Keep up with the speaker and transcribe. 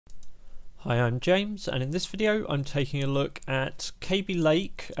Hi, I'm James, and in this video I'm taking a look at Kaby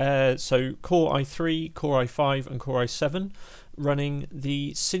Lake, so Core i3, Core i5 and Core i7 running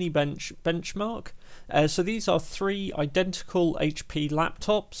the Cinebench benchmark. So these are three identical HP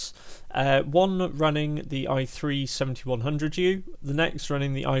laptops, one running the i3-7100U, the next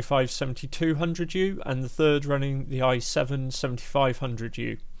running the i5-7200U, and the third running the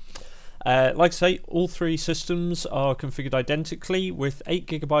i7-7500U. Like I say, all three systems are configured identically with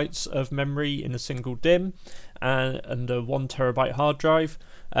 8GB of memory in a single DIMM and a 1TB hard drive.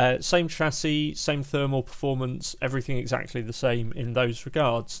 Same chassis, same thermal performance, everything exactly the same in those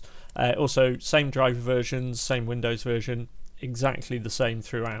regards. Also, same driver versions, same Windows version, exactly the same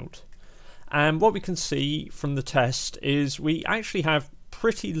throughout. And what we can see from the test is we actually have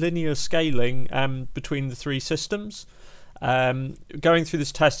pretty linear scaling between the three systems. Going through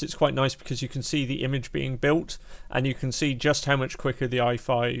this test, it's quite nice because you can see the image being built and you can see just how much quicker the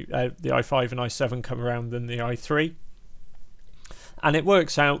i5 and i7 come around than the i3. And it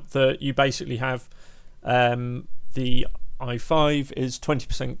works out that you basically have the i5 is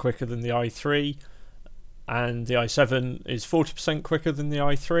 20% quicker than the i3 and the i7 is 40% quicker than the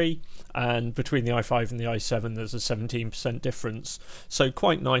i3, and between the i5 and the i7 there's a 17% difference. So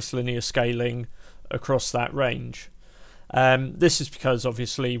quite nice linear scaling across that range. This is because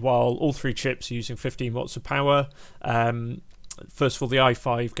obviously while all three chips are using 15 watts of power, first of all the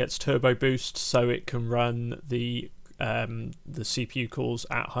i5 gets turbo boost so it can run the CPU cores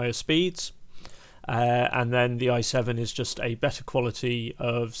at higher speeds, and then the i7 is just a better quality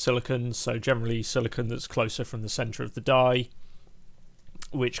of silicon, so generally silicon that's closer from the center of the die,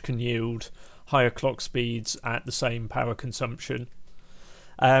 which can yield higher clock speeds at the same power consumption.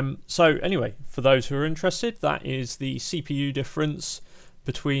 So anyway, for those who are interested, that is the CPU difference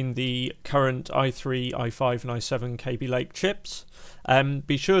between the current i3, i5 and i7 Kaby Lake chips.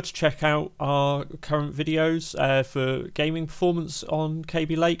 Be sure to check out our current videos for gaming performance on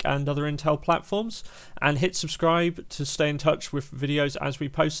Kaby Lake and other Intel platforms, and hit subscribe to stay in touch with videos as we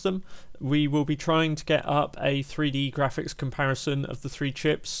post them. We will be trying to get up a 3D graphics comparison of the three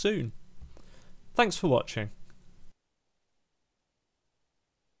chips soon. Thanks for watching.